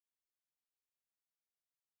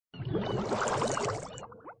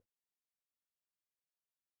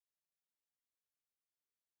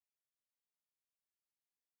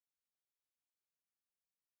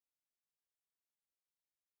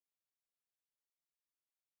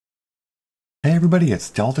Hey everybody,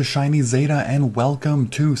 it's Delta Shiny Zeta and welcome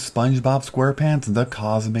to SpongeBob SquarePants The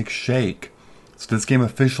Cosmic Shake. So this game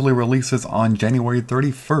officially releases on January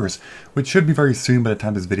 31st, which should be very soon by the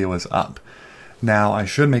time this video is up. Now, I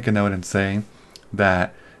should make a note and say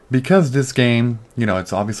that because this game,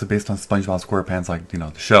 it's obviously based on SpongeBob SquarePants, like,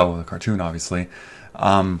 the show, the cartoon, obviously,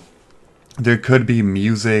 there could be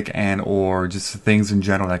music and or just things in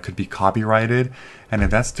general that could be copyrighted, and if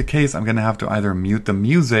that's the case, I'm gonna have to either mute the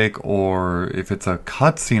music, or if it's a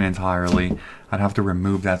cutscene entirely, I'd have to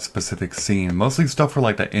remove that specific scene. Mostly stuff for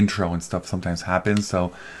like the intro and stuff sometimes happens,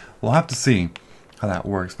 so we'll have to see how that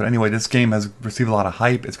works. But anyway, this game has received a lot of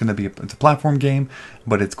hype. It's a platform game,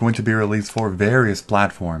 but it's going to be released for various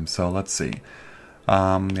platforms. So let's see.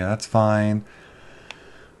 Yeah, that's fine.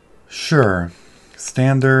 Sure.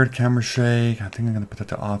 Standard, camera shake. I think I'm gonna put that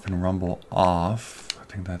to off and rumble off. I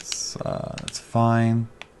think that's fine.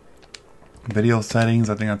 Video settings,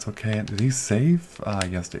 I think that's okay. Do these save?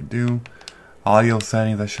 Yes, they do. Audio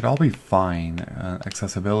settings, that should all be fine.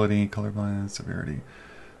 Accessibility, color blindness, severity,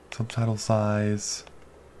 subtitle size.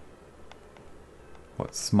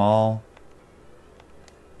 What, small?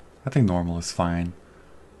 I think normal is fine.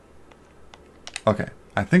 Okay,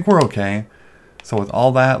 I think we're okay. So with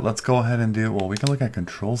all that, let's go ahead and do, well, we can look at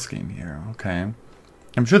control scheme here. Okay.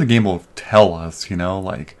 I'm sure the game will tell us,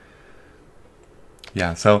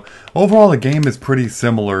 yeah, so overall the game is pretty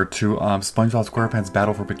similar to SpongeBob SquarePants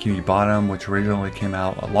Battle for Bikini Bottom, which originally came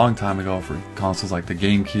out a long time ago for consoles like the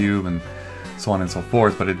GameCube and so on and so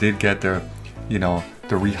forth, but it did get the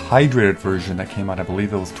rehydrated version that came out, I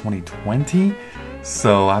believe it was 2020.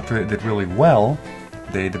 So after it did really well,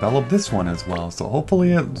 they developed this one as well, so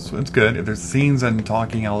hopefully it's good. If there's scenes and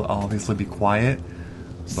talking, I'll obviously be quiet,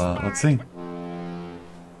 but let's see.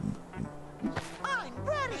 I'm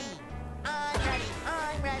ready!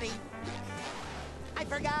 I'm ready! I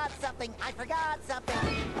forgot something!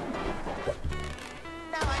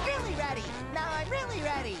 Now I'm really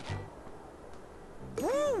ready!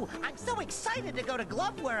 Woo! I'm so excited to go to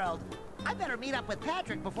Glove World! I better meet up with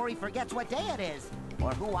Patrick before he forgets what day it is,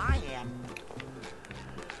 or who I am.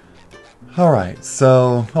 Alright,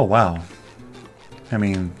 so, oh wow. I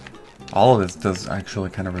mean, all of this does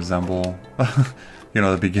actually kind of resemble,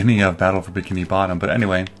 the beginning of Battle for Bikini Bottom. But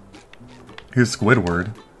anyway, here's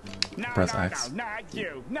Squidward. Press X. No, not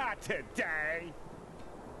you, not today.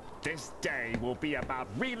 This day will be about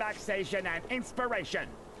relaxation and inspiration.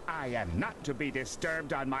 I am not to be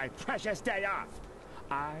disturbed on my precious day off.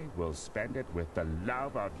 I will spend it with the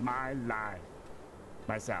love of my life.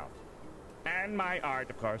 Myself. And my art,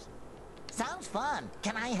 of course. Sounds fun.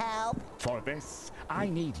 Can I help? For this, I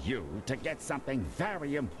need you to get something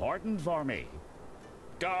very important for me.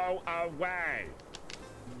 Go away.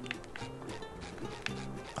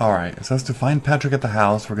 Alright, it says to find Patrick at the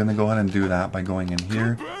house. We're gonna go ahead and do that by going in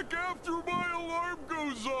here. Come back after my alarm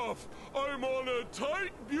goes off. I'm on a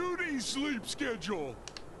tight beauty sleep schedule.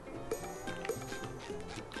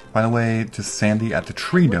 Find a way to Sandy at the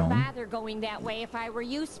Tree Dome. I'd rather going that way if I were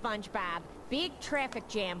you, SpongeBob. Big traffic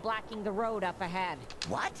jam blocking the road up ahead.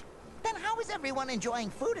 What? Then how is everyone enjoying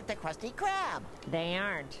food at the Krusty Krab? They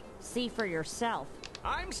aren't. See for yourself.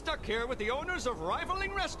 I'm stuck here with the owners of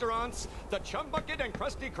rivaling restaurants, the Chum Bucket and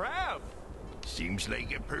Krusty Krab. Seems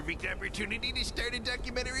like a perfect opportunity to start a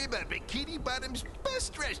documentary about Bikini Bottom's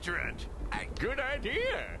best restaurant. A good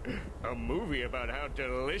idea. A movie about how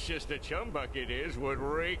delicious the Chum Bucket is would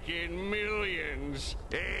rake in millions.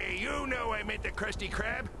 Hey, you know I meant the Krusty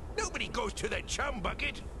Krab. Nobody goes to the Chum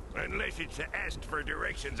Bucket unless it's asked for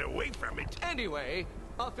directions away from it. Anyway,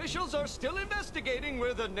 officials are still investigating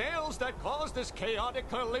where the nails that caused this chaotic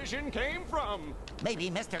collision came from.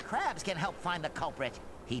 Maybe Mr. Krabs can help find the culprit.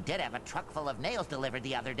 He did have a truck full of nails delivered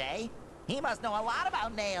the other day. He must know a lot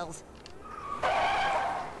about nails.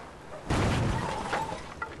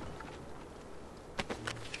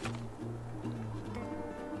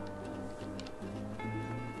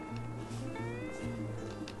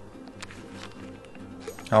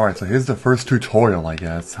 Alright, so here's the first tutorial, I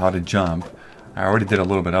guess, how to jump. I already did a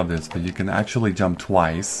little bit of this, but you can actually jump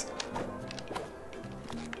twice.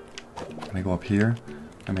 Can I go up here?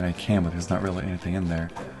 I mean, I can, but there's not really anything in there.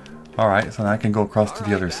 Alright, so now I can go across to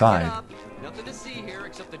the other side. Nothing to see here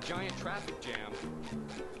except the giant traffic jam.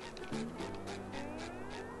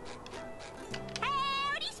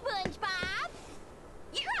 Howdy, SpongeBob!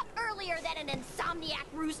 You're up earlier than an insomniac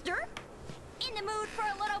rooster. In the mood for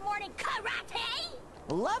a little morning karate?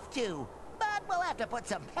 Love to, but we'll have to put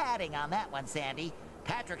some padding on that one, Sandy.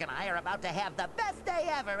 Patrick and I are about to have the best day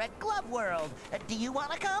ever at Glove World. Do you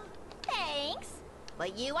want to come? Thanks.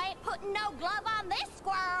 But you ain't putting no glove on this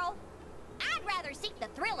squirrel. I'd rather rather seek the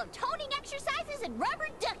thrill of toning exercises and rubber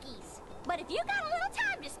duckies. But if you got a little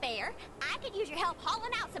time to spare, I could use your help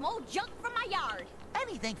hauling out some old junk from my yard.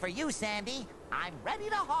 Anything for you, Sandy. I'm ready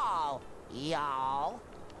to haul, y'all.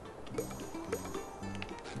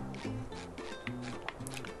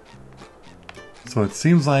 So it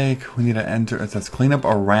seems like we need to enter. It says clean up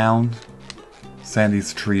around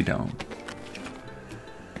Sandy's tree dome.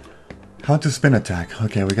 How to spin attack.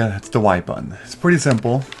 Okay, we got it's the Y button. It's pretty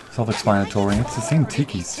simple, self-explanatory. It's the same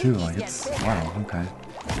tikis too. Like it's wow. Okay,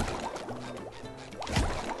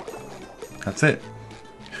 that's it.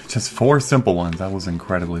 Just 4 simple ones. That was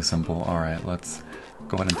incredibly simple. All right, let's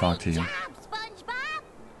go ahead and talk to you. Great job, SpongeBob!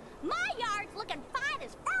 My yard's looking fine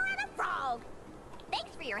as fur on a frog.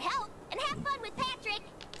 Thanks for your help, and have fun with Patrick.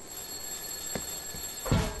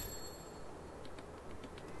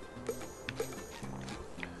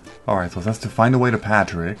 Alright, so that's to find a way to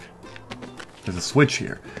Patrick. There's a switch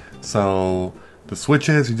here. So the switch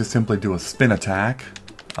is you just simply do a spin attack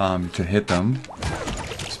to hit them.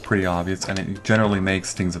 It's pretty obvious, and it generally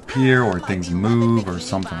makes things appear or things move or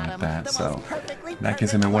something like that. So in that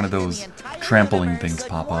case, I mean one of those trampoline things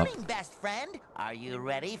pop up. Good morning, best friend. Are you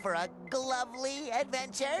ready for a lovely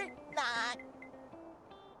adventure? Nah.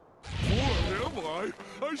 What am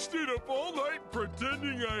I? I stayed up all night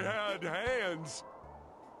pretending I had hands.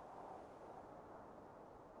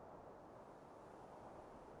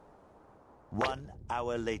 One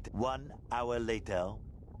hour later.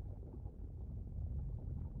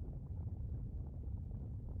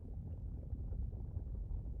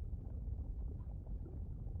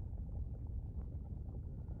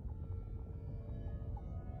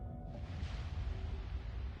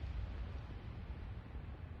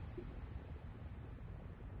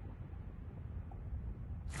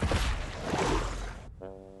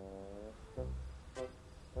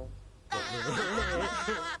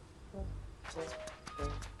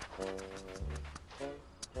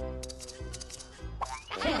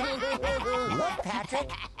 Look,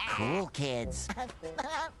 Patrick. Cool kids.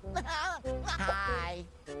 Hi.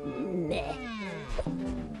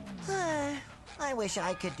 I wish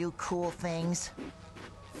I could do cool things.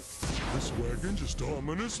 This wagon just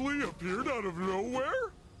ominously appeared out of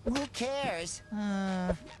nowhere? Who cares?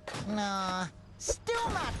 No, still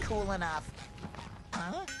not cool enough.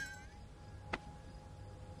 Huh?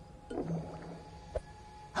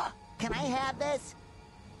 Can I have this?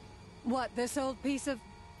 What, this old piece of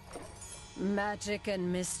magic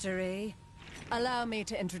and mystery? Allow me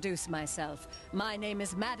to introduce myself. My name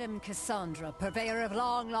is Madame Cassandra, purveyor of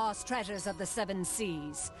long-lost treasures of the 7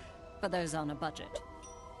 seas, for those on a budget.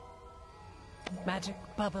 Magic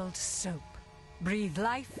bubbled soap. Breathe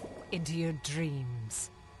life into your dreams.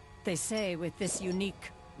 They say with this unique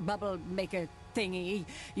bubble maker thingy,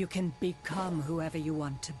 you can become whoever you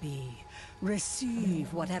want to be.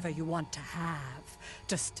 Receive whatever you want to have.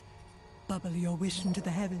 Just bubble your wish into the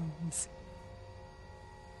heavens.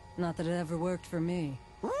 Not that it ever worked for me.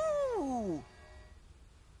 Ooh!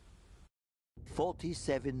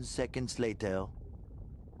 47 seconds later.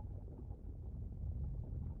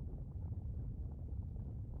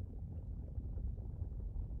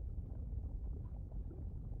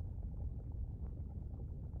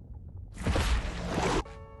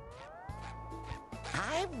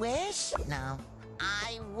 I wish? No.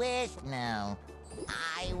 I wish? No.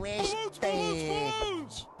 I wish...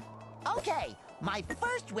 Balloons! Okay, my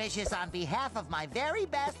first wish is on behalf of my very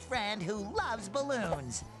best friend who loves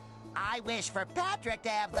balloons. I wish for Patrick to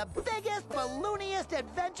have the biggest, ballooniest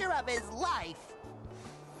adventure of his life.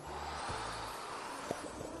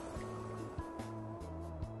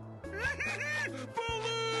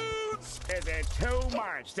 Balloons! Is it too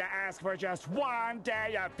much to ask for just one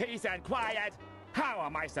day of peace and quiet? How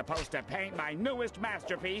am I supposed to paint my newest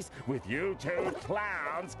masterpiece with you 2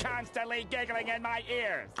 clowns constantly giggling in my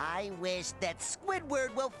ears? I wish that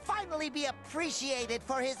Squidward will finally be appreciated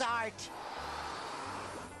for his art.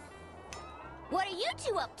 What are you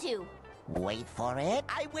 2 up to? Wait for it.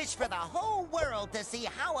 I wish for the whole world to see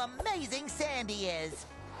how amazing Sandy is.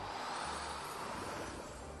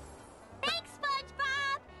 Thanks,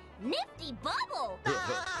 SpongeBob! Nifty bubble!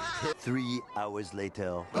 3 hours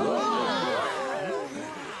later.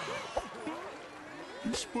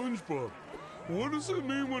 SpongeBob, what does it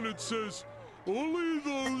mean when it says, only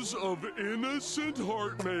those of innocent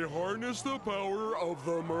heart may harness the power of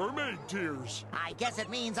the mermaid tears? I guess it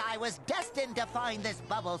means I was destined to find this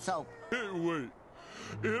bubble soap. Hey, wait.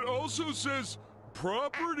 It also says,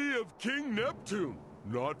 property of King Neptune,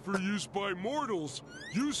 not for use by mortals.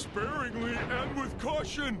 Use sparingly and with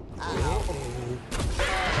caution. Uh-oh.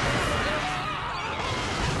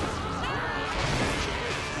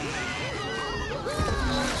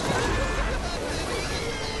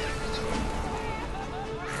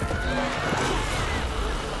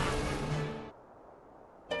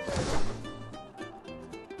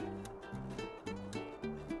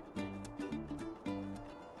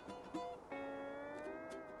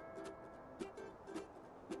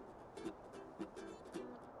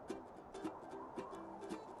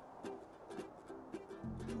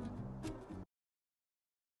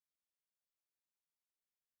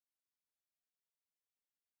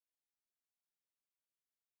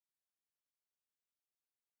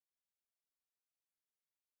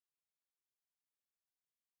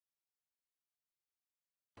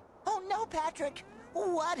 Oh no, Patrick!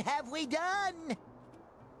 What have we done?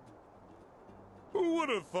 Who would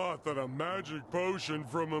have thought that a magic potion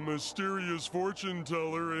from a mysterious fortune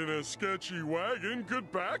teller in a sketchy wagon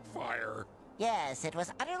could backfire? Yes, it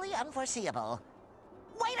was utterly unforeseeable.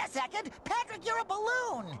 Wait a second! Patrick, you're a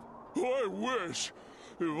balloon! I wish.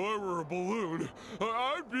 If I were a balloon,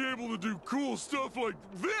 I'd be able to do cool stuff like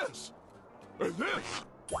this! And this!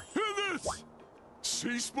 And this! See,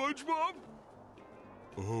 SpongeBob?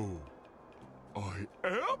 Oh, I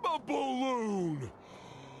am a balloon!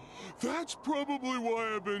 That's probably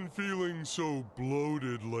why I've been feeling so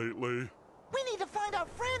bloated lately. We need to find our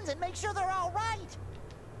friends and make sure they're all right!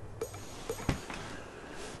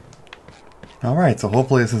 Alright, so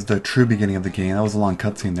hopefully this is the true beginning of the game. That was a long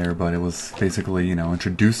cutscene there, but it was basically, you know,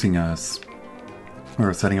 introducing us.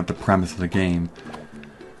 Or setting up the premise of the game.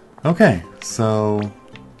 Okay, so...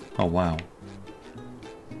 Oh, wow.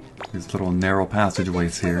 These little narrow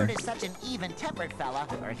passageways here. Squidward is such an even-tempered fella,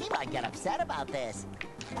 or he might get upset about this.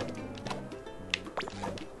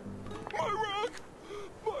 My rock!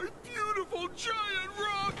 My beautiful giant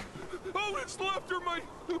rock! All that's left are my...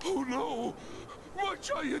 Oh no! My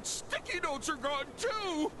giant sticky notes are gone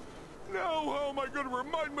too! Now how am I going to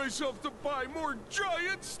remind myself to buy more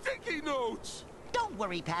giant sticky notes? Don't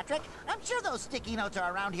worry, Patrick. I'm sure those sticky notes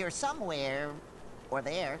are around here somewhere. Or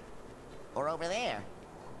there. Or over there.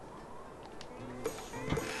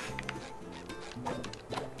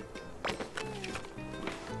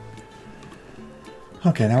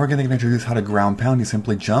 Okay, now we're going to get introduced how to ground pound. You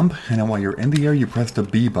simply jump, and then while you're in the air, you press the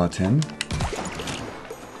B button.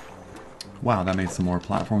 Wow, that made some more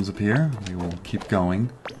platforms appear. We will keep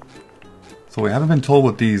going. So we haven't been told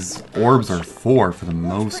what these orbs are for the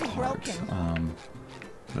most part.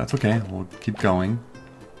 That's okay, we'll keep going.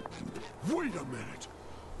 Wait a minute!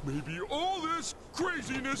 Maybe all this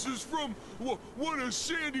craziness is from one of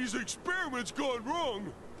Sandy's experiments gone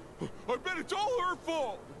wrong! I bet it's all her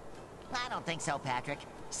fault! I don't think so, Patrick.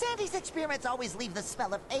 Sandy's experiments always leave the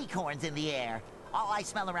smell of acorns in the air. All I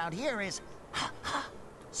smell around here is...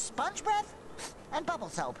 sponge breath and bubble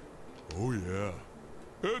soap. Oh yeah,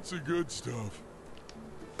 that's the good stuff.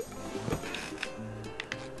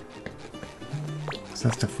 It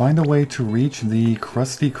says to find a way to reach the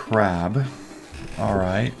Krusty Krab.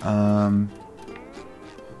 Alright, how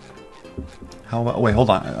about... Wait, hold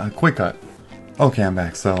on, a quick cut. Okay, I'm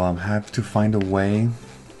back, so have to find a way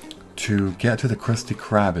to get to the Krusty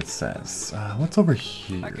Krab, it says. What's over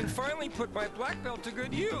here? I can finally put my black belt to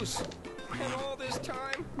good use. And all this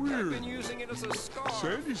time, Weird. I've been using it as a scarf.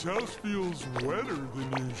 Sandy's house feels wetter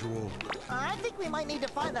than usual. I think we might need to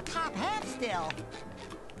find the top hat still.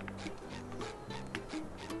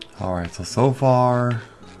 Alright, so far...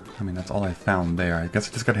 I mean, that's all I found there. I guess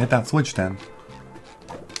I just gotta hit that switch then.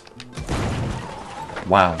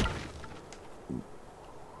 Wow.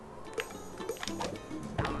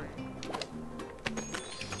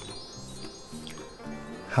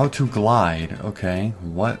 How to glide. Okay,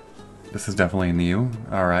 what? This is definitely new.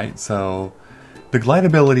 Alright, so... The glide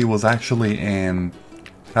ability was actually in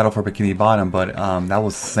Battle for Bikini Bottom, but that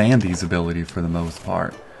was Sandy's ability for the most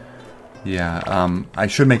part. Yeah, I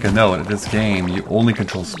should make a note. In this game, you only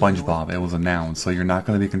control SpongeBob. It was announced, so you're not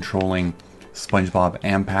going to be controlling SpongeBob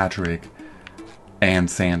and Patrick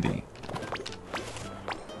and Sandy.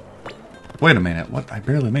 Wait a minute, what? I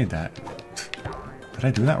barely made that. Did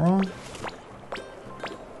I do that wrong?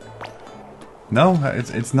 No,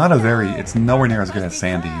 it's not a very... It's nowhere near as good as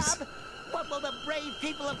Sandy's. What will the brave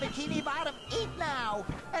people of Bikini Bottom eat now?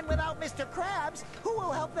 And without Mr. Krabs, who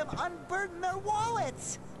will help them unburden their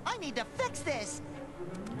wallets? I need to fix this.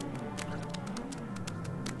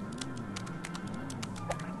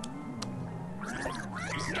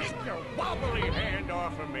 Take your wobbly hand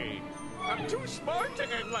off of me! I'm too smart to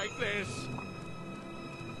end like this!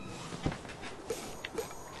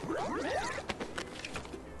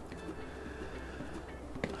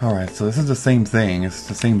 Alright, so this is the same thing. It's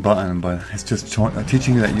the same button, but it's just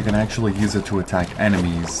teaching you that you can actually use it to attack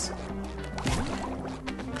enemies.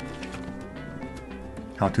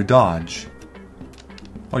 How to dodge.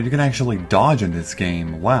 Oh, you can actually dodge in this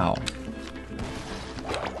game. Wow.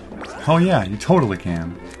 Oh yeah, you totally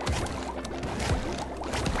can.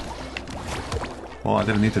 Well, I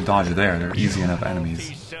didn't need to dodge there. They're easy enough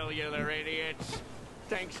enemies. Cellular idiots!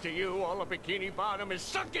 Thanks to you, all of Bikini Bottom is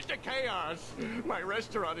sunk into chaos! My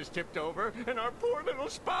restaurant is tipped over, and our poor little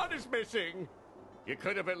spot is missing! You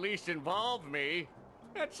could have at least involved me.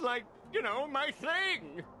 That's like, you know, my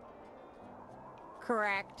thing!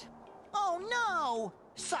 Correct. Oh no!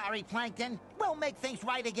 Sorry, Plankton. We'll make things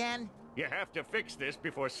right again. You have to fix this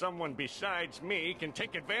before someone besides me can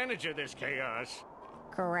take advantage of this chaos.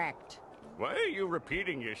 Correct. Why are you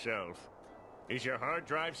repeating yourself? Is your hard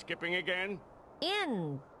drive skipping again?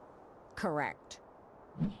 Incorrect.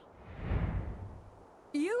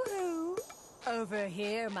 Yoo-hoo! Over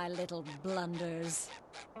here, my little blunders.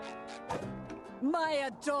 My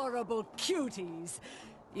adorable cuties.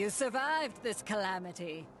 You survived this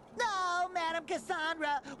calamity. No, Madam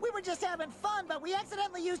Cassandra. We were just having fun, but we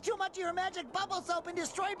accidentally used too much of your magic bubble soap and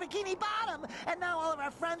destroyed Bikini Bottom. And now all of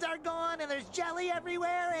our friends are gone, and there's jelly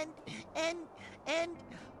everywhere, and...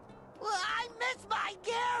 Well, I miss my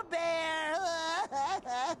Care Bear!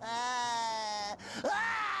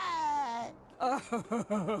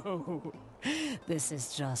 Oh, this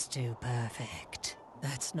is just too perfect.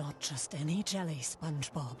 That's not just any jelly,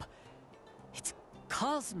 SpongeBob. It's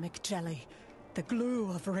cosmic jelly, the glue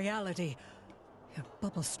of reality. Your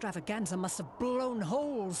bubble stravaganza must have blown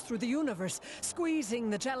holes through the universe, squeezing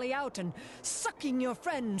the jelly out and sucking your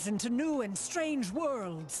friends into new and strange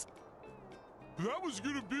worlds. That was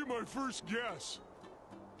gonna be my first guess.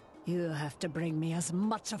 You have to bring me as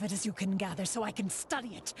much of it as you can gather so I can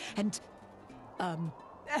study it and,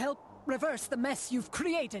 help reverse the mess you've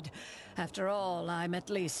created. After all, I'm at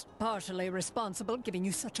least partially responsible, giving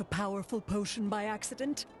you such a powerful potion by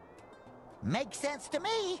accident. Makes sense to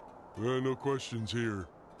me. No questions here.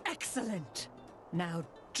 Excellent! Now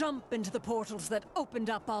jump into the portals that opened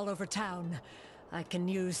up all over town. I can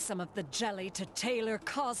use some of the jelly to tailor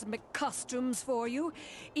cosmic costumes for you,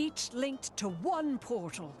 each linked to one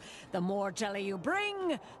portal. The more jelly you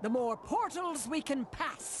bring, the more portals we can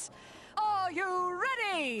pass. Are you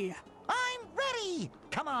ready? I'm ready!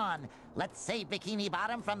 Come on, let's save Bikini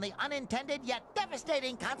Bottom from the unintended yet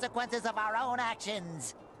devastating consequences of our own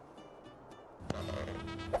actions.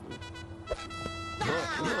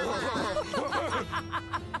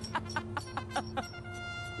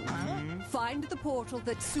 Find the portal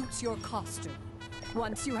that suits your costume.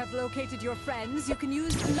 Once you have located your friends, you can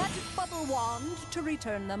use the magic bubble wand to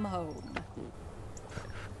return them home.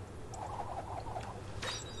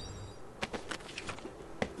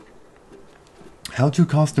 How to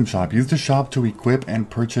costume shop. Use the shop to equip and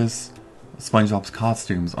purchase SpongeBob's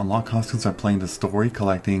costumes. Unlock costumes by playing the story,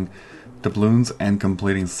 collecting doubloons, and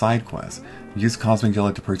completing side quests. Use cosmic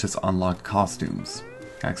jelly to purchase unlocked costumes.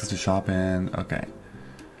 Access to shop and... okay.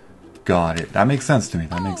 Got it. That makes sense to me.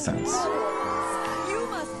 That makes sense. You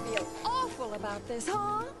must feel awful about this,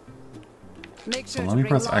 huh? Make So sure let to me bring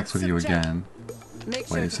press lots X with of you jelly. again. Make Wait,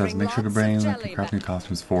 sure it to says make sure to lots of bring jelly craft new back.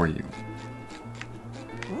 costumes for you.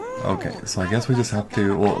 Okay, so I guess we just have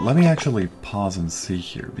to... well, let me actually pause and see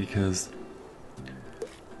here, because...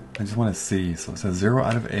 I just want to see. So it says 0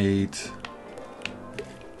 out of 8.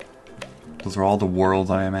 Those are all the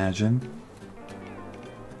worlds, I imagine.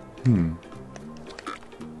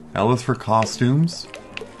 L is for costumes.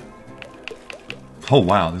 Oh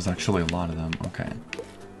wow, there's actually a lot of them. Okay.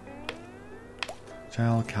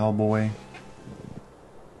 Child, cowboy.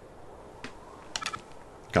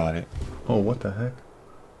 Got it. Oh, what the heck?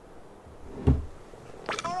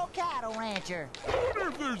 Or a cattle rancher. I wonder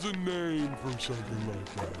if there's a name for something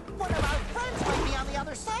like that. One of our friends might be on the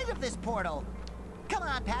other side of this portal. Come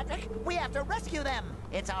on, Patrick. We have to rescue them.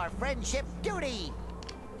 It's our friendship duty.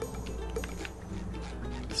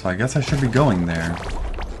 So I guess I should be going there.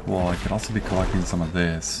 Well, I could also be collecting some of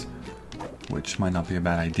this, which might not be a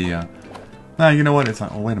bad idea. Nah, you know what? It's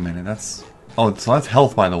not. Oh, wait a minute. That's... oh, so that's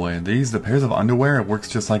health, by the way. The pairs of underwear, it works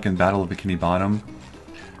just like in Battle of Bikini Bottom,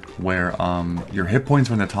 where your hit points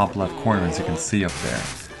are in the top left corner, as you can see up there.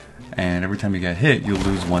 And every time you get hit, you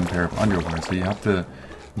lose one pair of underwear. So you have to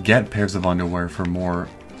get pairs of underwear for more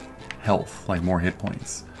health, like more hit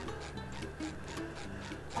points.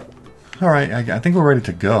 Alright, I think we're ready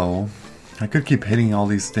to go. I could keep hitting all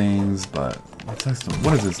these things, but what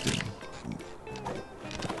does this do?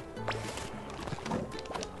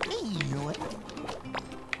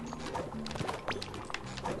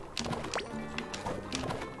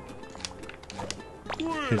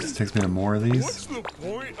 It just takes me to more of these. What's the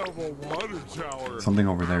point of a water tower? Something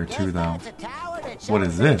over there too, though. It's a tower that What shows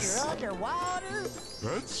is that this? you're underwater.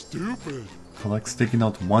 That's stupid. Collect sticky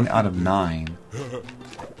notes 1 out of 9.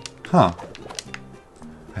 Huh.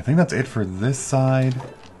 I think that's it for this side.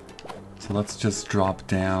 So let's just drop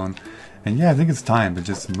down. And yeah, I think it's time to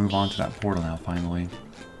just move on to that portal now, finally.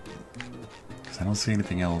 Because I don't see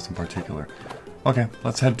anything else in particular. Okay,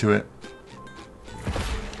 let's head to it.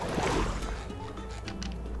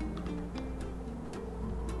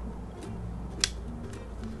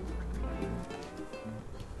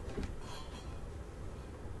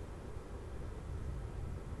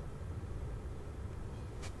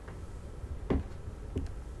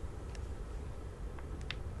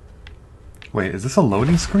 Wait, is this a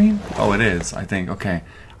loading screen? Oh, it is, I think. Okay.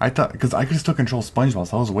 I thought, because I could still control SpongeBob,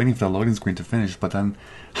 so I was waiting for the loading screen to finish, but then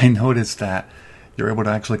I noticed that you're able to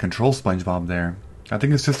actually control SpongeBob there. I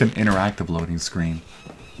think it's just an interactive loading screen.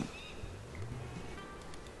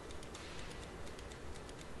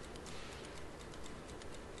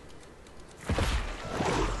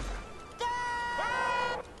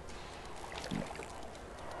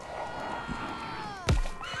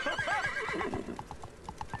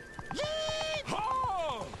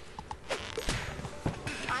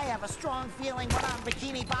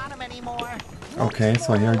 Okay,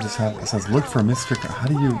 so here it just it says look for Mr. How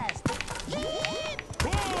do you...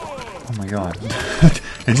 Oh my god.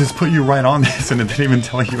 It just put you right on this and it didn't even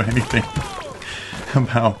tell you anything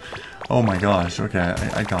about... Oh my gosh, okay,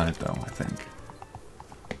 I got it though, I think.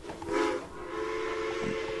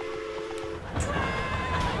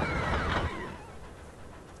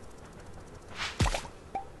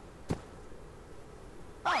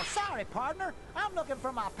 Oh, sorry, partner. I'm looking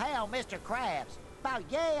for my pal, Mr. Krabs. About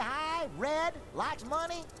yay high, red, likes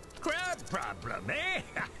money. Crab problem, eh?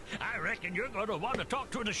 I reckon you're going to want to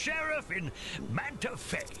talk to the sheriff in Manta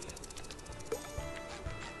Fe.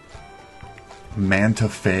 Manta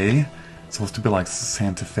Fe? It's supposed to be like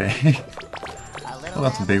Santa Fe. Oh,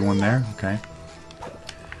 that's a big one there. Okay.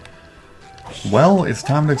 Well, it's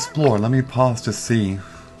time to explore. Let me pause to see.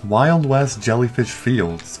 Wild West Jellyfish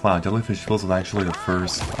Fields. Wow, Jellyfish Fields was actually the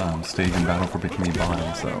first stage in Battle for Bikini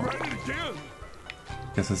Bottom, so...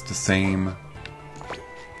 I guess it's the same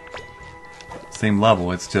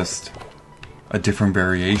level, it's just a different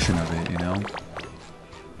variation of it, you know?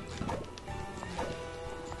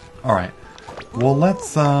 Alright. Well,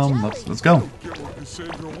 let's go.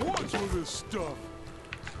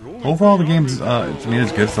 Overall, the game's, I mean,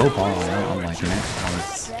 it's good so far. I'm liking it.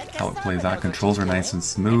 How it plays out. Controls are nice and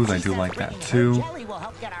smooth. I do like that too. Jelly will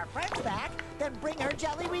help get our friends back. Then bring her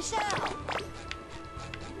jelly we shall.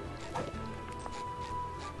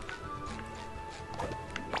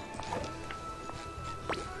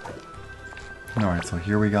 Alright, so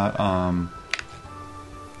here we got,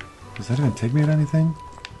 does that even take me to anything?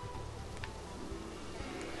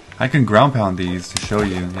 I can ground pound these to show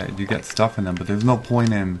you. Yeah, you get stuff in them, but there's no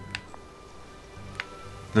point in...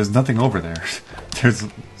 There's nothing over there. There's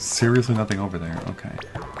seriously nothing over there. Okay.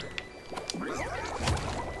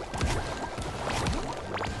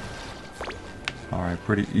 Alright,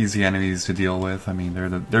 pretty easy enemies to deal with. I mean, they're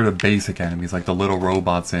the basic enemies, like the little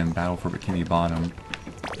robots in Battle for Bikini Bottom.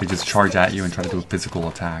 They just charge at you and try to do a physical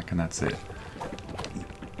attack, and that's it.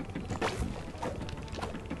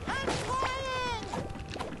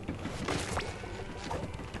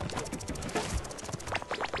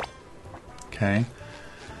 Okay.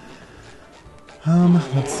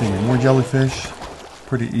 Let's see. More jellyfish.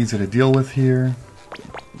 Pretty easy to deal with here.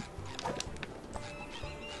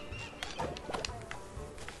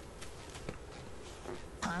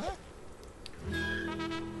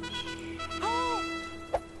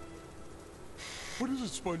 What is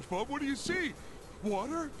it, SpongeBob? What do you see?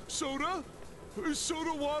 Water? Soda?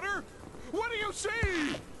 Soda water? What do you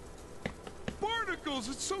see? Barnacles!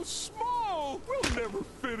 It's so small! We'll never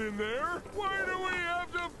fit in there! Why do we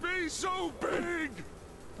have to be so big?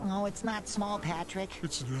 Oh, it's not small, Patrick.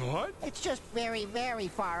 It's not? It's just very, very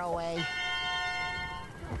far away.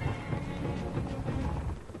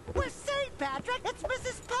 We're safe, Patrick! It's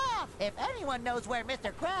Mrs. Puff! If anyone knows where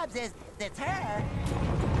Mr. Krabs is, it's her.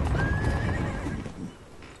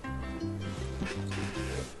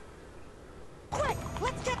 Quick!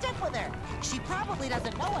 Let's catch up with her! She probably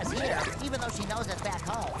doesn't know us here, even though she knows us back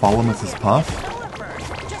home. Follow Mrs. Puff?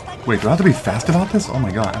 Wait, do I have to be fast about this? Oh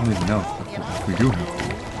my god, I don't even know if we do have to.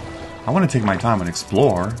 I want to take my time and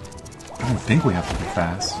explore. I don't think we have to be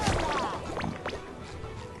fast.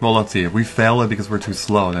 Well, let's see. If we fail it because we're too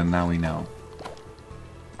slow, then now we know.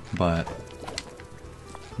 But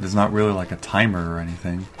there's not really like a timer or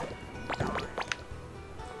anything.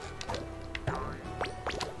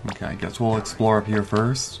 Okay, I guess we'll explore up here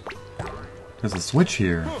first. There's a switch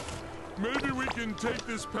here. Huh. Maybe we can take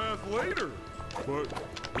this path later. But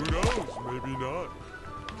who knows? Maybe not.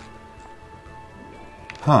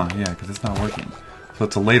 Huh, yeah, because it's not working. So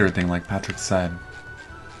it's a later thing, like Patrick said.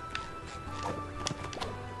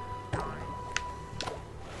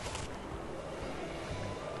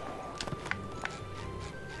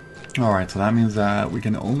 Alright, so that means that we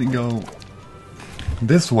can only go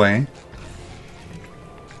this way.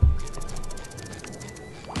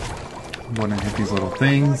 Go and hit these little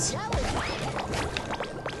things.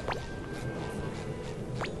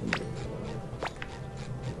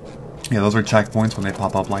 Yeah, those are checkpoints when they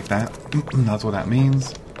pop up like that. That's what that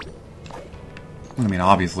means. I mean,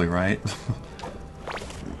 obviously, right?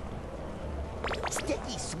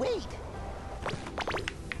 Sticky sweet.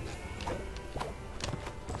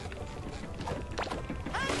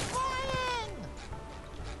 I'm flying!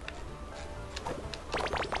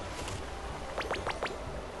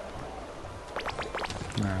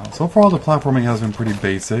 Alright, so far the platforming has been pretty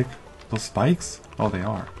basic. Those spikes? Oh, they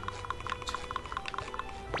are.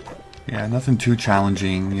 Yeah, nothing too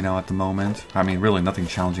challenging, you know, at the moment. I mean, really nothing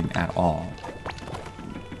challenging at all.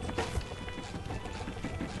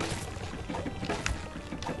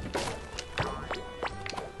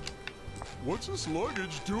 What's this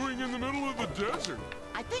luggage doing in the middle of the desert?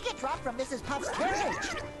 I think it dropped from Mrs. Puff's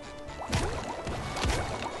carriage.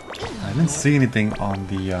 I didn't see anything on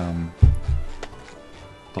the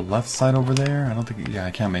left side over there. I don't think... Yeah,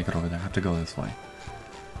 I can't make it over there. I have to go this way.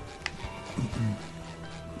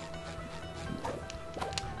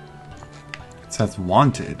 It says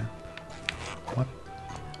wanted. What?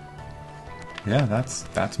 Yeah, that's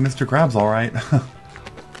Mr. Krabs, all right.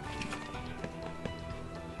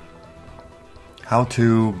 How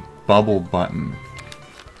to bubble button.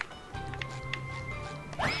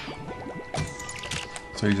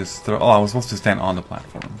 So you just throw... Oh, I was supposed to stand on the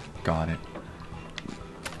platform. Got it.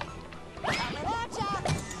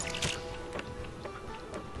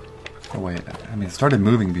 Oh wait, I mean it started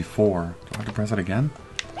moving before. Do I have to press it again?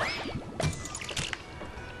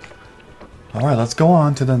 Alright, let's go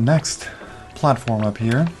on to the next platform up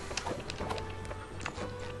here.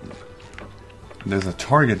 There's a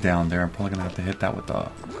target down there. I'm probably gonna have to hit that with the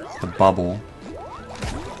bubble.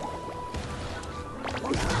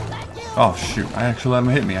 Oh shoot, I actually let him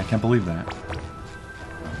hit me. I can't believe that.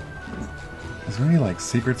 Is there any like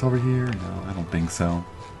secrets over here? No, I don't think so.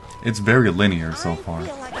 It's very linear so far. I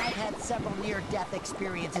feel like I've had several near-death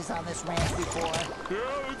experiences on this ranch before.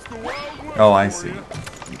 Yeah, it's the Wild West. Oh, I for see. ya.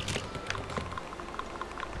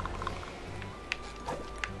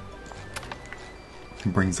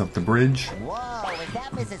 Brings up the bridge. Whoa, is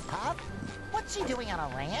that Mrs. Puff? What's she doing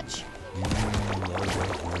on a ranch?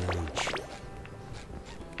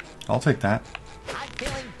 I'll take that. I'm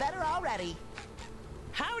feeling better already.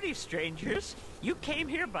 Howdy, strangers. You came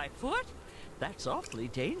here by foot? That's awfully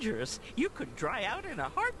dangerous. You could dry out in a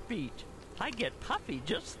heartbeat. I get puffy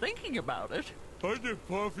just thinking about it. I get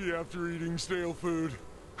puffy after eating stale food.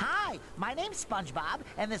 Hi, my name's SpongeBob,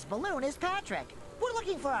 and this balloon is Patrick. We're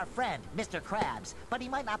looking for our friend, Mr. Krabs, but he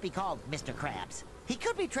might not be called Mr. Krabs. He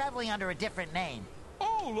could be traveling under a different name.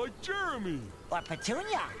 Oh, like Jeremy. Or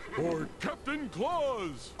Petunia. Or Captain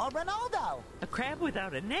Claus. Or Ronaldo. A crab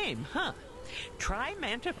without a name, huh? Try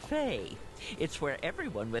Manta Fe. It's where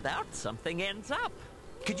everyone without something ends up.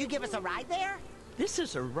 Could you give us a ride there? This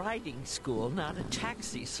is a riding school, not a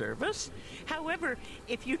taxi service. However,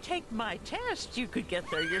 if you take my test, you could get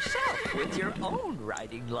there yourself with your own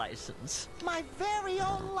riding license. My very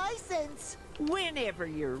own license. Whenever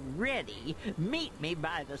you're ready, meet me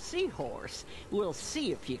by the seahorse. We'll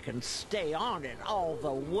see if you can stay on it all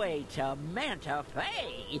the way to Manta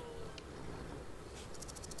Fe.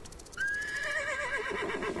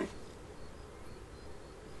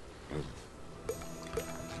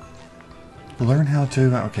 Learn how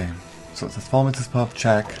to... Okay, so it says follow Mrs. Puff,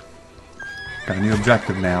 check. Got a new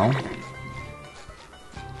objective now.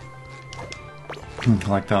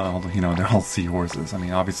 Like the, you know, they're all seahorses. I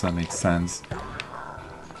mean, obviously that makes sense.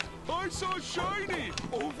 I saw Shiny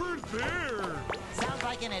over there. Sounds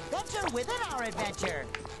like an adventure within our adventure.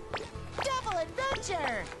 Double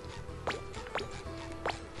adventure.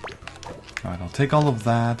 Alright, I'll take all of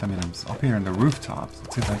that. I mean, I'm up here in the rooftops.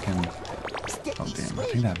 Let's see if I can... Oh, damn. I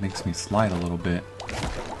think that makes me slide a little bit.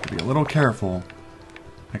 Be a little careful.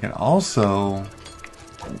 I can also...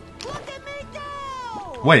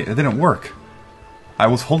 Wait, it didn't work. I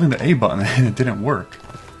was holding the A button and it didn't work.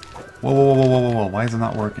 Whoa, whoa, whoa, whoa, whoa, whoa. Why is it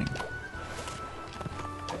not working?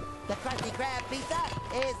 The Krusty Krab pizza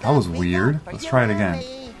is That was the weird. pizza for Let's you try it and again.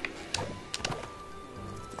 me.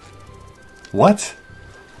 What?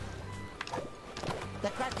 The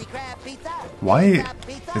Krusty Krab pizza. Why? Is the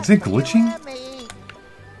pizza Is it for you glitching? and me.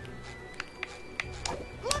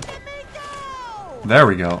 Look at me go! There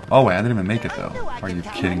we go. Oh wait, I didn't even make it though. Are you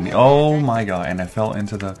kidding me? Oh my god, and I fell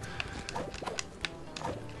into the...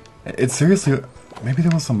 It's seriously... Maybe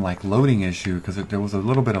there was some like loading issue because there was a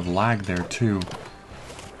little bit of lag there too.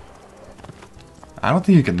 I don't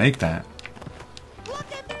think you can make that.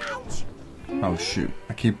 Oh shoot,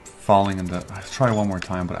 I keep falling in the... Let's try one more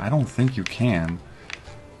time, but I don't think you can.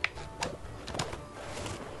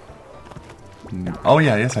 Oh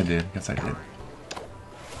yeah, yes I did. Yes I did.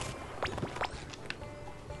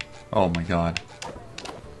 Oh my god.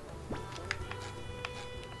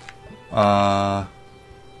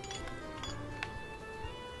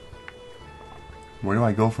 Where do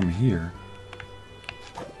I go from here?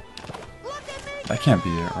 That can't be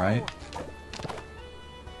it, right?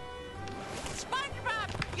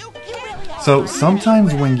 So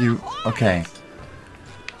sometimes when you... Okay.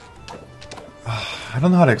 I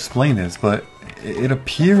don't know how to explain this, but it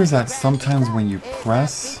appears that sometimes when you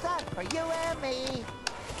press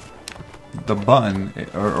the button,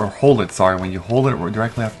 or hold it, sorry, when you hold it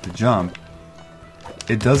directly after the jump,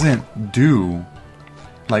 it doesn't do,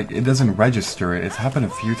 like, it doesn't register it. It's happened a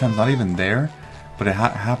few times, not even there, but it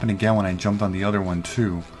happened again when I jumped on the other one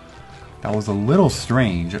too. That was a little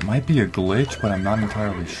strange. It might be a glitch, but I'm not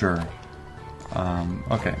entirely sure.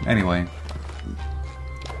 Okay, anyway.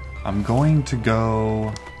 I'm going to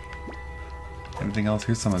go... Anything else?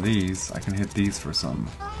 Here's some of these. I can hit these for some.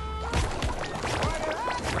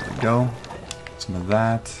 There we go. Some of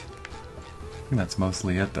that. I think that's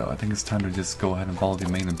mostly it though. I think it's time to just go ahead and follow the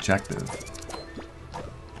main objective.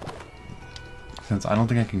 Since I don't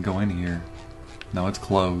think I can go in here. No, it's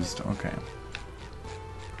closed. Okay.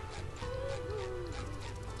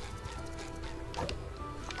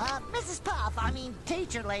 Mrs. Puff, I mean,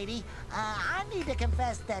 teacher lady, I need to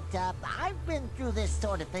confess that I've been through this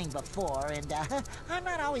sort of thing before, and I'm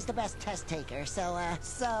not always the best test taker, so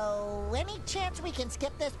any chance we can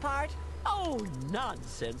skip this part? Oh,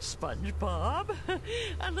 nonsense, SpongeBob.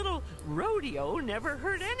 A little rodeo never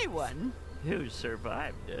hurt anyone who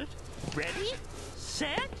survived it. Ready,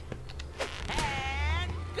 set,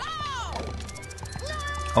 and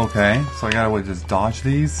go! Okay, so I gotta just dodge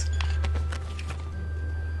these.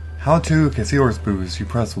 How to Seahorse boost? You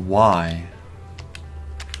press Y.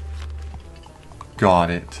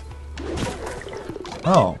 Got it.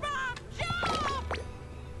 Oh.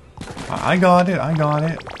 I got it, I got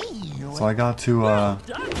it. So I got to,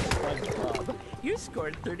 You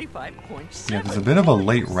scored 35.7. yeah, there's a bit of a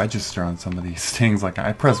late register on some of these things. Like,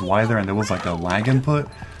 I pressed Y there and there was like a lag input.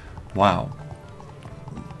 Wow.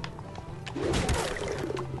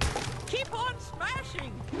 Keep on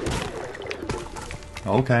smashing.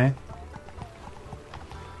 Okay.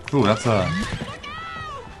 Ooh, that's a...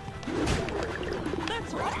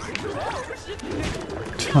 That's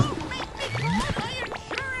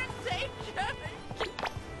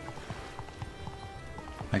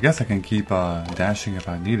I guess I can keep dashing if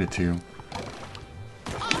I needed to.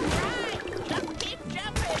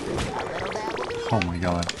 Oh my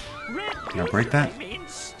god. Did I break that?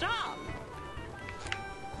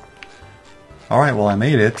 Alright, well I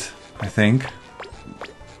made it, I think.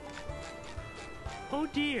 Oh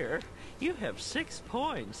dear, you have 6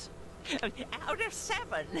 points. Out of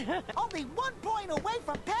 7. Only 1 point away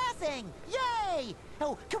from passing! Yay!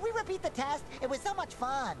 Oh, can we repeat the test? It was so much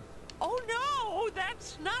fun. Oh no,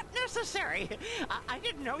 that's not necessary. I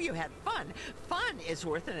didn't know you had fun. Fun is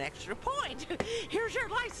worth an extra point. Here's your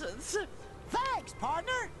license. Thanks,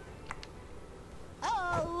 partner.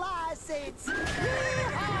 A license.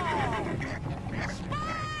 Yeehaw!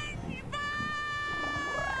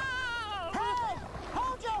 Hey,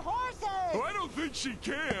 hold your horses! Oh, I don't think she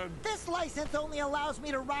can. This license only allows me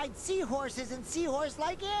to ride seahorses and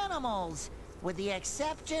seahorse-like animals, with the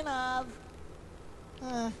exception of...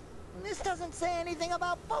 this doesn't say anything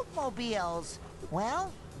about boatmobiles.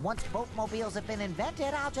 Well, once boatmobiles have been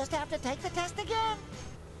invented, I'll just have to take the test again.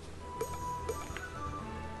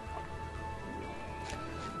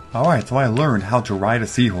 Alright, so I learned how to ride a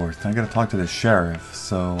seahorse. Now I gotta talk to the sheriff.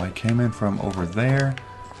 So I came in from over there.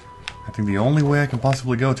 I think the only way I can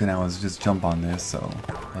possibly go to now is just jump on this, so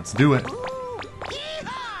let's do it.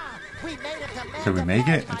 Did we make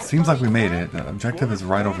it? It seems like we made it. The objective is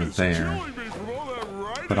right over there.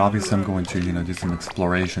 But obviously I'm going to, do some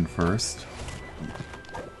exploration first.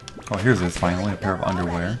 Oh, here's this finally, a pair of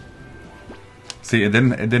underwear. See, it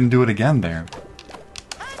didn't do it again there.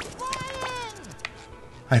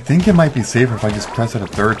 I think it might be safer if I just press it a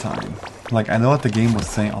third time. Like, I know what the game was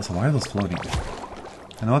saying. Also, why are those floating?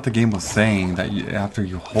 I know what the game was saying, that after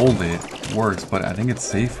you hold it, it works, but I think it's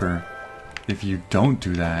safer if you don't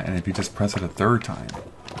do that and if you just press it a third time.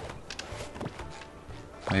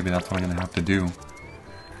 Maybe that's what I'm gonna have to do.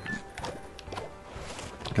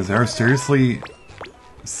 Because there are seriously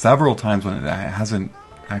several times when it hasn't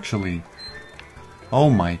actually... Oh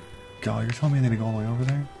my god, you're telling me I need to go all the way over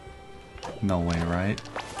there? No way, right?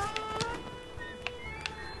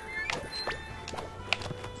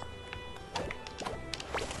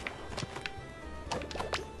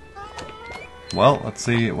 Well, let's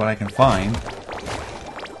see what I can find.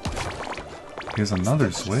 Here's another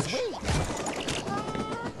switch.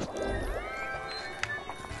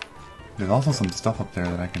 There's also some stuff up there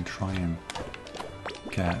that I can try and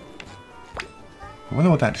get. I wonder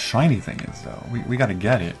what that shiny thing is, though. We gotta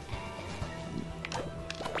get it.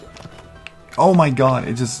 Oh my god,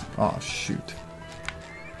 it just... Oh, shoot.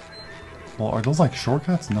 Well, are those like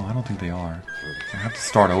shortcuts? No, I don't think they are. I have to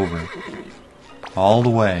start over. All the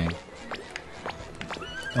way.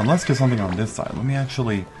 And let's get something on this side. Let me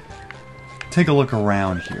actually take a look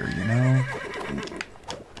around here, you know?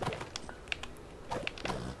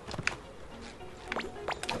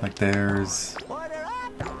 Like there's...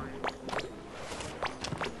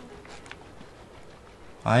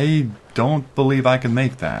 I don't believe I can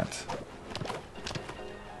make that.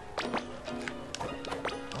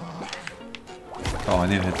 Oh, I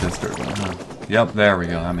need to hit this dirt one, huh? Yep, there we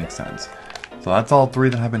go. That makes sense. So that's all three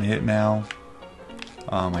that have been hit now.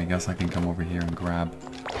 I guess I can come over here and grab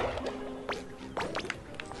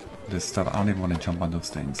this stuff. I don't even want to jump on those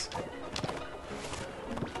things.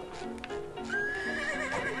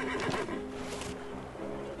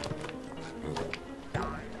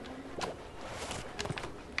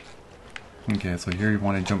 Okay, so here you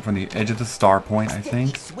want to jump from the edge of the star point, I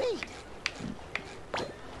think. Sweet. I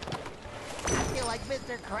feel like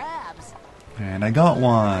Mr. Krabs. And I got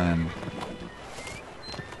one.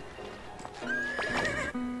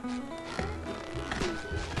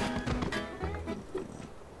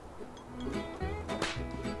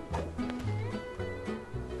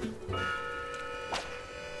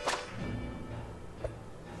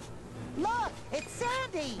 Look, it's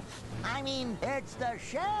Sandy. I mean, it's the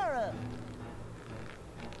sheriff.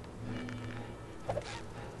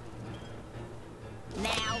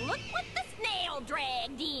 Now look what the snail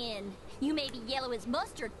dragged in. You may be yellow as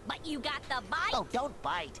mustard, but you got the bite. Oh, don't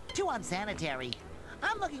bite. Too unsanitary.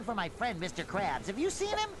 I'm looking for my friend, Mr. Krabs. Have you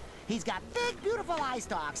seen him? He's got big, beautiful eye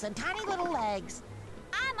stalks and tiny little legs.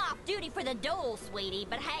 I'm off duty for the dole, sweetie,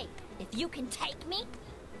 but hey, if you can take me,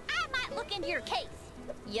 I might look into your case.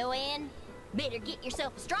 You in? Better get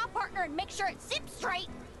yourself a straw partner and make sure it sips straight.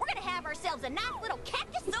 We're gonna have ourselves a nice little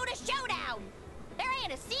cactus soda showdown. There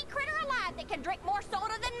ain't a sea critter alive that can drink more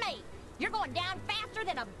soda than me. You're going down faster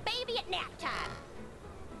than a baby at nap time.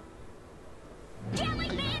 Jelly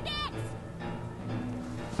bandits!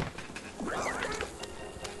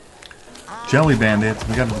 Jelly bandits.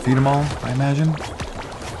 We gotta defeat them all, I imagine.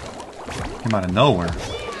 Came out of nowhere.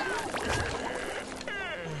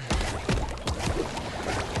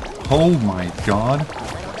 Oh my god.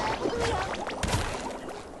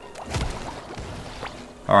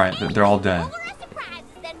 Alright, they're all dead.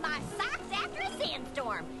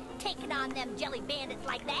 Jelly bandits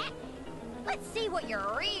like that. Let's see what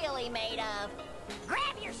you're really made of.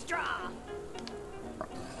 Grab your straw.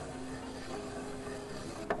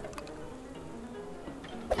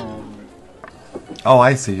 Oh,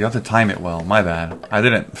 I see. You have to time it well. My bad. I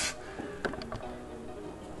didn't.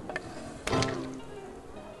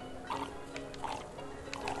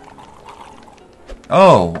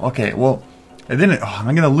 Oh, okay. Well, it didn't. Oh,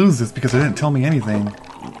 I'm gonna lose this because it didn't tell me anything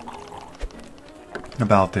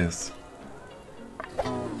about this.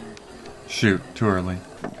 Shoot, too early.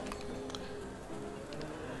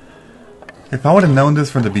 If I would have known this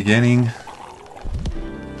from the beginning...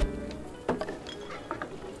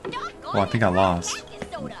 Well, I think I lost.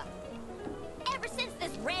 Ever since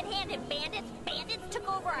this red-handed bandits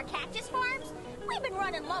took over our cactus farms, we've been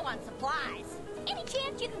running low on supplies. Any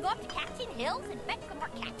chance you can go up to Cactus Hills and fetch some more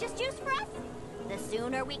cactus juice for us? The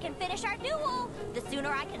sooner we can finish our duel, the sooner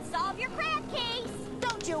I can solve your crab case.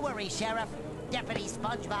 Don't you worry, Sheriff. Deputy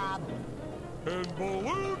SpongeBob and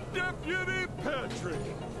Balloon Deputy Patrick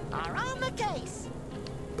are on the case.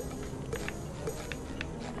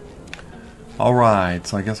 Alright,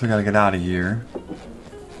 so I guess we gotta get out of here.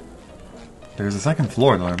 There's a second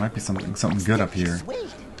floor though, there might be something good up here.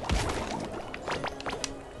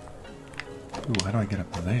 Ooh, how do I get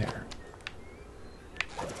up there?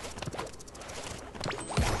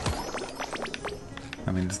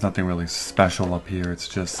 I mean, there's nothing really special up here, it's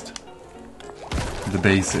just the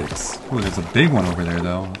basics. Ooh, there's a big one over there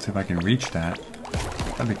though. Let's see if I can reach that.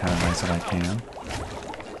 That'd be kind of nice if I can.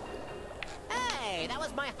 Hey, that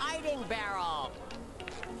was my hiding barrel.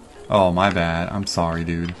 Oh, my bad. I'm sorry,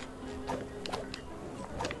 dude.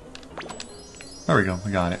 There we go.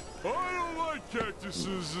 We got it. I don't like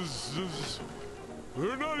cactuses.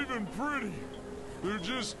 They're not even pretty. They're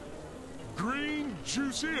just green,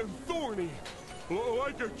 juicy, and thorny.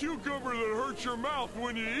 Like a cucumber that hurts your mouth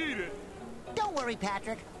when you eat it. Don't worry,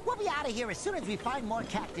 Patrick. We'll be out of here as soon as we find more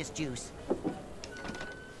cactus juice.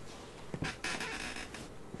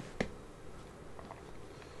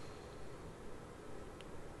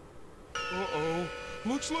 Uh-oh.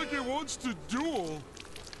 Looks like it wants to duel.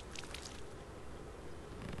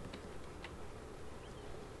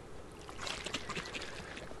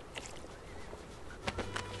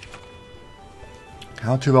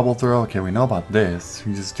 how to bubble throw. Okay, we know about this.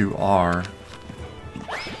 You just do R.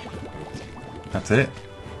 That's it.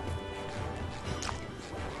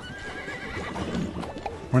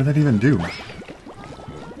 What did that even do?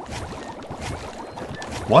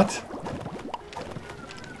 What?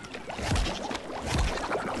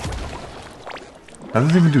 That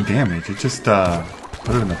doesn't even do damage. It just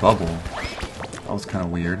put it in the bubble. That was kind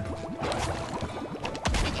of weird.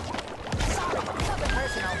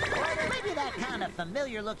 Maybe that kind of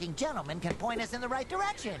familiar-looking gentleman can point us in the right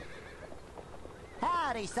direction.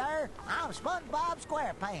 Howdy, sir. I'm SpongeBob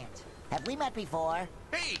SquarePants. Have we met before?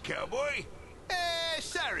 Hey, cowboy.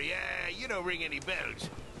 Sorry, you don't ring any bells.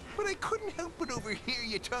 But I couldn't help but overhear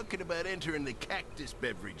you talking about entering the cactus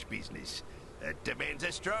beverage business. That demands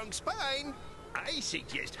a strong spine. I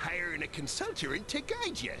suggest hiring a consultant to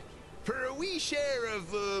guide you. For a wee share of,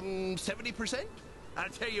 70%? I'll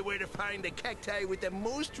tell you where to find the cacti with the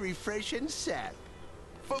most refreshing sap.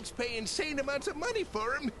 Folks pay insane amounts of money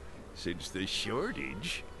for them, since the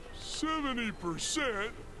shortage.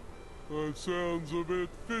 70%? That sounds a bit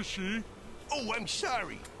fishy. Oh, I'm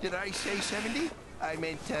sorry. Did I say 70? I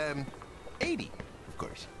meant, 80, of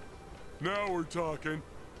course. Now we're talking.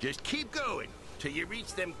 Just keep going till you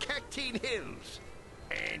reach them Cactine Hills.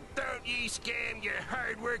 And don't ye scam your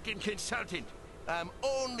hard-working consultant. I'm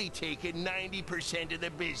only taking 90% of the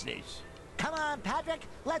business. Come on, Patrick.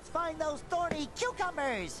 Let's find those thorny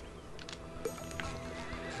cucumbers.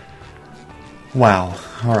 Wow.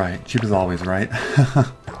 Alright, cheap as always, right?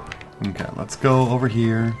 Okay, let's go over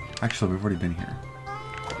here. Actually, we've already been here.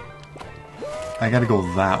 I gotta go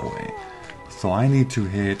that way. So I need to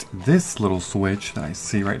hit this little switch that I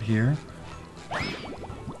see right here.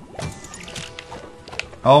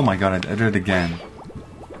 Oh my god, I did it again.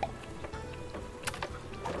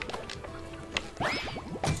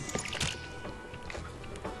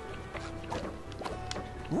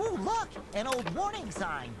 Ooh, look! An old warning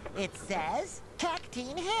sign. It says,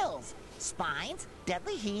 Cactine Hills. Spines,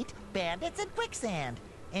 deadly heat, bandits, and quicksand.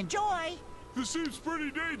 Enjoy! This seems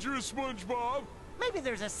pretty dangerous, SpongeBob. Maybe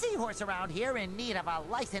there's a seahorse around here in need of a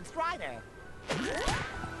licensed rider.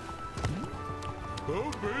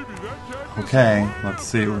 Oh, baby, that cactus. Okay, let's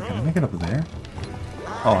see. Can I make it up there?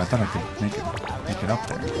 Oh, I thought I could make it up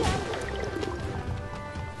there.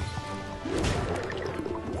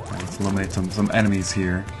 Right, let's eliminate some enemies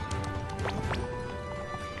here.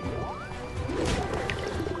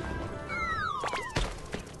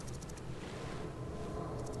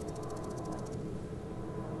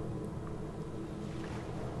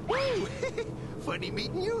 Funny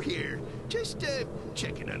meeting you here. Just,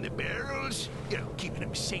 checking on the barrels. You know, keeping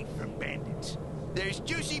them safe from bandits. There's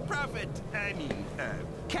juicy profit,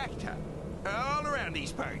 cacti, all around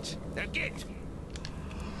these parts. Now get!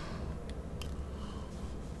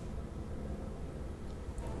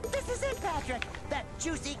 This is it, Patrick! That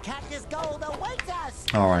juicy cactus gold awaits us!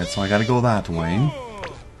 Alright, so I gotta go that way.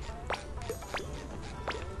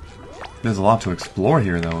 There's a lot to explore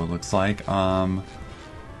here, though, it looks like.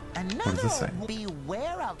 What does this say?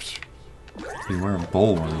 Beware of... Beware of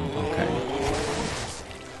bullworm. Okay.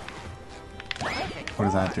 What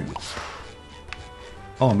does that do?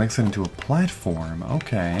 Oh, it makes it into a platform.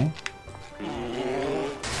 Okay.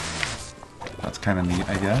 That's kind of neat,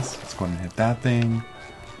 I guess. Let's go ahead and hit that thing.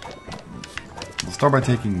 We'll start by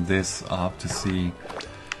taking this up to see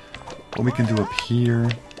what we can do up here.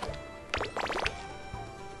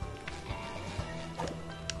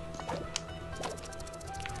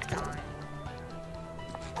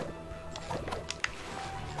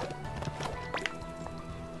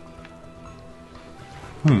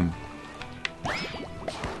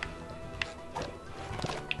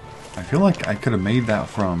 I feel like I could have made that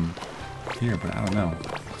from here, but I don't know.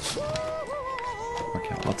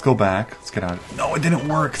 Okay, let's go back. Let's get out. No, it didn't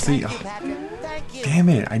work. See, damn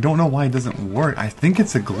it. I don't know why it doesn't work. I think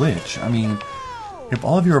it's a glitch. I mean, if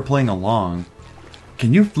all of you are playing along,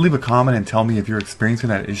 can you leave a comment and tell me if you're experiencing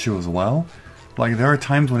that issue as well? Like, there are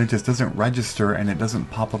times when it just doesn't register and it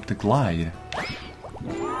doesn't pop up to glide.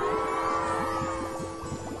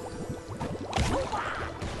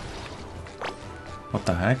 What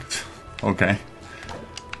the heck? Okay.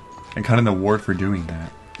 I got an award for doing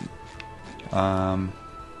that.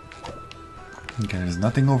 Okay, there's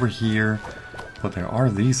nothing over here, but there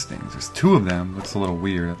are these things. There's two of them. Looks a little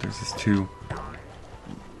weird that there's just two.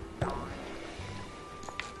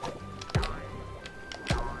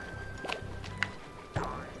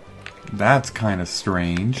 That's kind of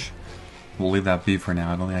strange. We'll leave that be for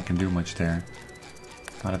now. I don't think I can do much there.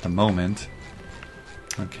 Not at the moment.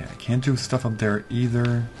 Okay, I can't do stuff up there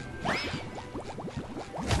either.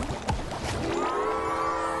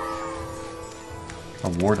 A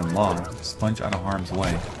warden log. Sponge out of harm's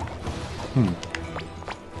way.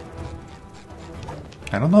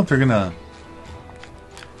 I don't know if they're gonna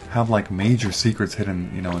have like major secrets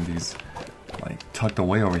hidden, you know, in these like tucked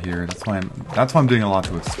away over here. That's why I'm doing a lot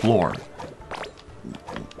to explore.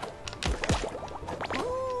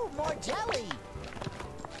 Ooh, more jelly.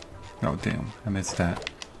 Oh damn, I missed that.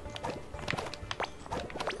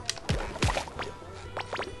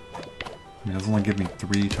 I mean, it doesn't only give me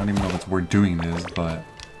 3, so I don't even know if it's worth doing this, but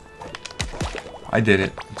I did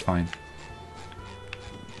it. It's fine.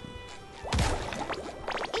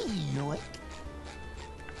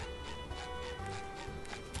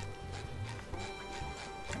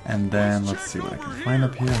 And then, let's see what I can find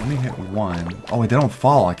up here. Let me hit 1. Oh wait, they don't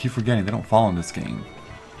fall. I keep forgetting they don't fall in this game.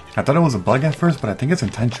 I thought it was a bug at first, but I think it's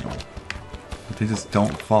intentional. But they just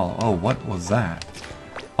don't fall. Oh, what was that?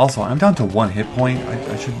 Also, I'm down to 1 hit point,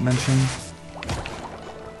 I should mention.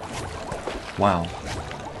 Wow.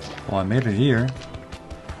 Well, I made it here.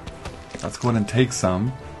 Let's go ahead and take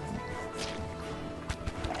some.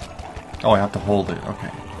 Oh, I have to hold it. Okay.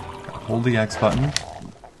 Hold the X button.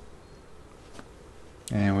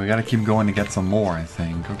 And we gotta keep going to get some more, I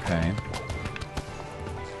think. Okay.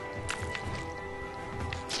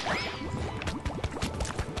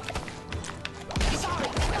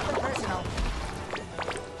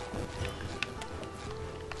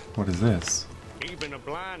 What is this? Even a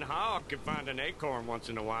blind hog can find an acorn once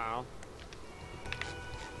in a while.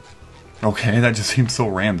 Okay, that just seems so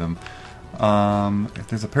random. If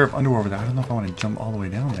there's a pair of underwear over there, I don't know if I want to jump all the way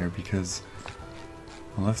down there because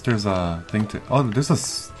unless there's a thing to... Oh, there's a...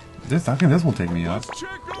 I think this will take me up. Let's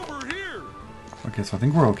check over here. Okay, so I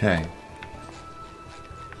think we're okay.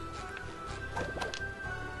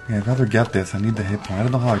 Yeah, I'd rather get this. I need the hit point. I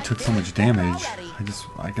don't know how I took so much damage.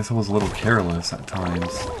 I guess I was a little careless at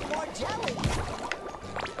times.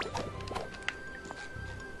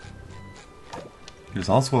 There's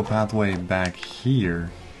also a pathway back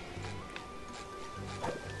here.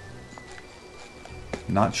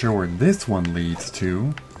 Not sure where this one leads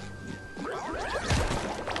to.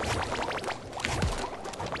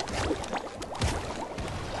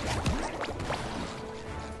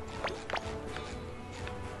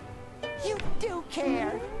 You do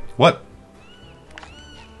care. What?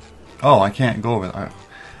 Oh, I can't go over there.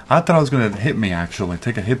 I thought it was going to hit me, actually.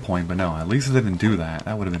 Take a hit point, but no. At least it didn't do that.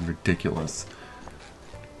 That would have been ridiculous.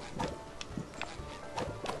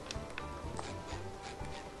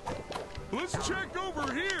 Let's check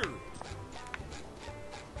over here.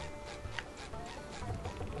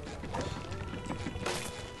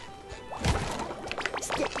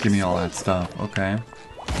 Give me all that stuff. Okay.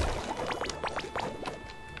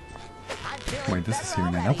 Wait, this is here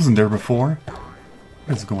now. That wasn't there before.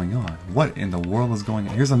 What is going on? What in the world is going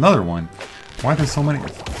on? Here's another one. Why are there so many?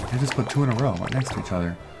 They just put 2 in a row right next to each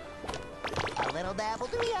other. A little dabble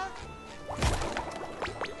do ya?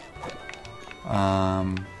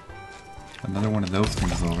 Another one of those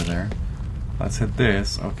things over there. Let's hit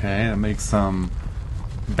this. Okay, that makes some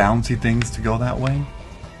bouncy things to go that way.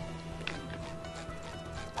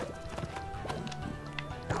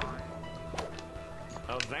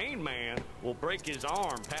 A vain man will break his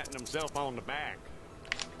arm patting himself on the back.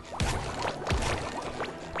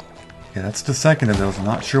 Yeah, that's the second of those. I'm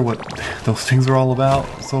not sure what those things are all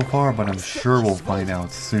about so far, but I'm sure we'll find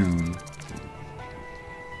out soon.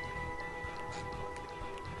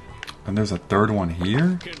 And there's a third one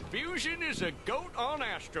here? Confusion is a goat on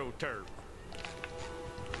AstroTurf.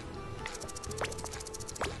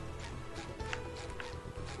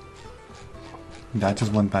 That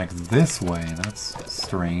just went back this way. That's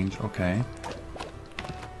strange. Okay.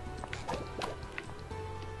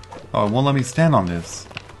 Oh, it won't let me stand on this.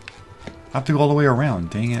 I have to go all the way around.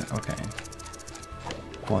 Dang it. Okay.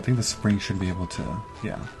 Well, I think the spring should be able to...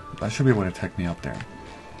 Yeah, that should be able to take me up there.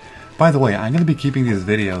 By the way, I'm going to be keeping these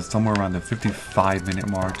videos somewhere around the 55-minute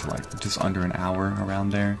mark to like just under an hour around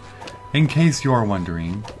there. In case you are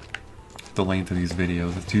wondering the length of these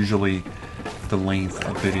videos, it's usually the length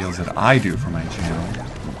of videos that I do for my channel.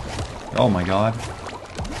 Oh my god.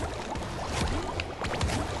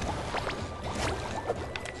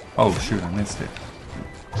 Oh shoot, I missed it.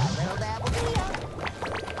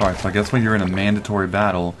 Alright, so I guess when you're in a mandatory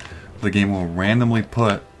battle, the game will randomly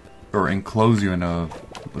put or enclose you in a...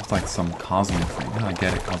 Looks like some cosmic thing. Oh, I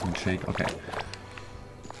get it, cosmic shake. Okay.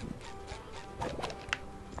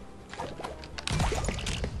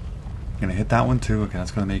 Gonna hit that one too. Okay,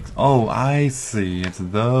 that's gonna make... Oh, I see. It's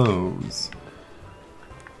those.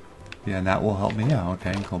 Yeah, and that will help me out.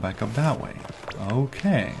 Okay, go back up that way.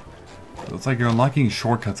 Okay. So it's like you're unlocking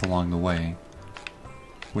shortcuts along the way,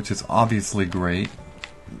 which is obviously great.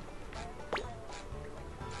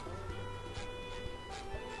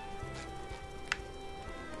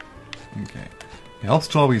 Okay. It helps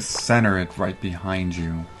to always center it right behind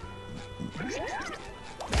you.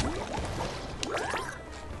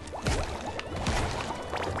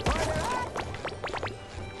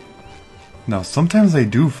 No, sometimes they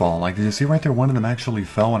do fall. Like, did you see right there, one of them actually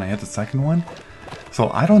fell when I hit the second one? So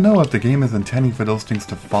I don't know if the game is intending for those things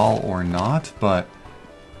to fall or not, but...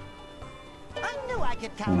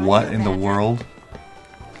 What in the world?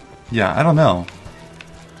 Yeah, I don't know.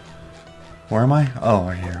 Where am I? Oh,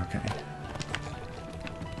 right here, okay.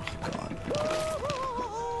 Oh,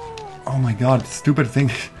 God. Oh my God, stupid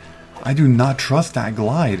thing. I do not trust that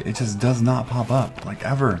glide. It just does not pop up, like,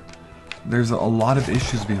 ever. There's a lot of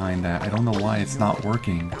issues behind that. I don't know why it's not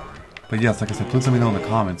working. But yes, like I said, please let me know in the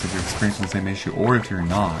comments if you're experiencing the same issue or if you're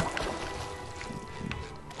not.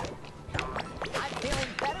 I'm feeling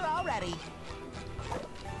better already.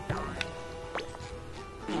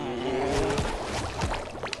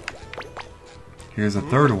 Here's a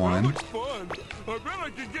third one.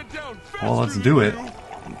 Well, let's do it.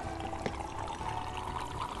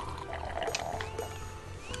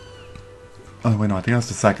 Oh, wait, no, I think that's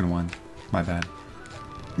the second one. My bad.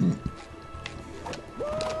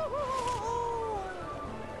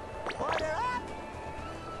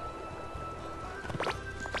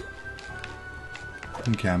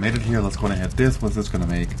 Okay, I made it here. Let's go ahead and hit this. What's this gonna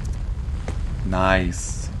make?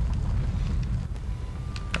 Nice.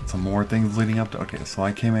 Got some more things leading up to... Okay, so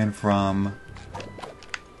I came in from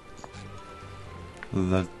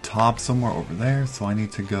the top somewhere over there, so I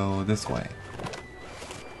need to go this way.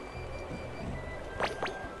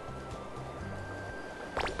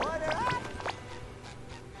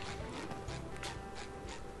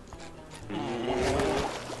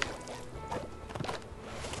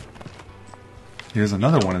 Here's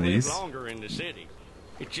another one of these. Longer in the city.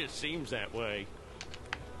 It just seems that way.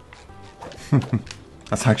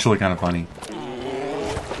 That's actually kind of funny.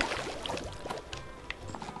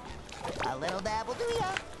 A little dab will do ya.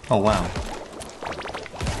 Oh wow.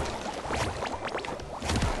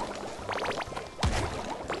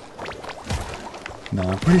 No,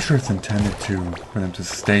 I'm pretty sure it's intended for them to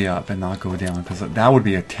stay up and not go down, because that would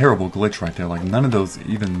be a terrible glitch right there. Like, none of those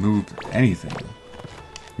even moved anything.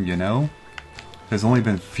 You know? There's only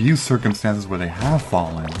been few circumstances where they have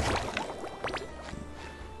fallen.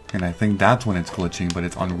 And I think that's when it's glitching, but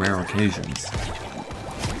it's on rare occasions.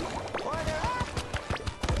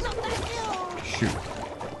 Shoot.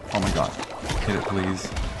 Oh my God. Hit it, please.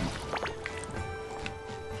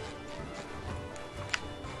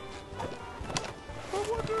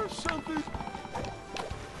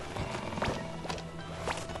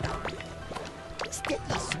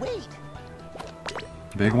 Sticky sweet.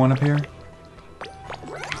 Big one up here?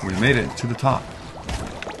 We made it to the top.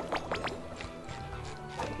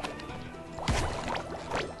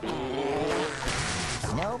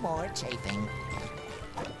 No more chafing.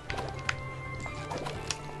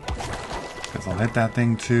 Guess I'll hit that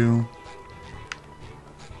thing too.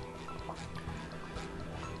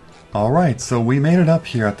 Alright, so we made it up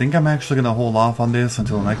here. I think I'm actually going to hold off on this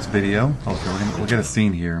until the next video. Okay, we'll get a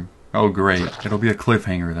scene here. Oh great, it'll be a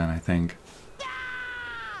cliffhanger then, I think.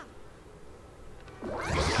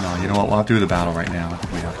 No, you know what? We'll have to do the battle right now. I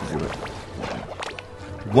think we have to do it.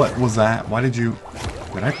 What was that? Why did you...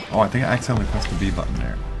 Did I... Oh, I think I accidentally pressed the B button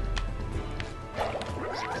there.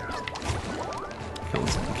 Kill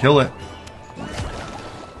this one. Kill it!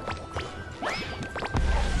 Okay,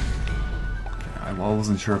 I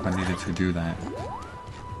wasn't sure if I needed to do that.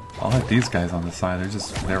 I'll hit these guys on the side. They're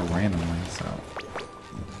just there randomly, so...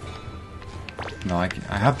 No, I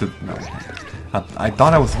have to... No, I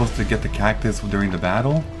thought I was supposed to get the cactus during the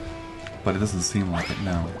battle, but it doesn't seem like it,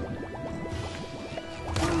 no.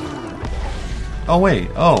 Oh wait,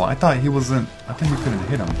 oh, I thought he wasn't... I thought you couldn't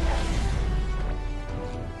hit him.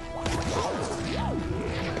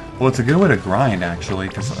 Well, it's a good way to grind, actually,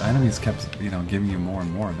 because the enemies kept, you know, giving you more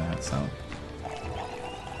and more of that, so...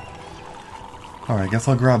 Alright, I guess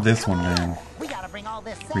I'll grab this one then.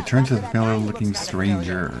 Return to the familiar-looking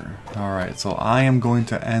stranger. Alright, so I am going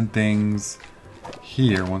to end things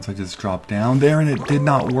here once I just drop down there, and it did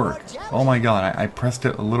not work. Oh my God, I pressed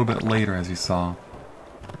it a little bit later, as you saw.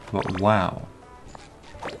 But wow.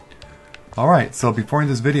 Alright, so before I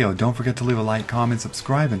end this video, don't forget to leave a like, comment,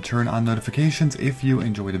 subscribe, and turn on notifications if you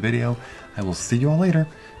enjoyed the video. I will see you all later.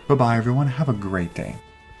 Bye-bye, everyone. Have a great day.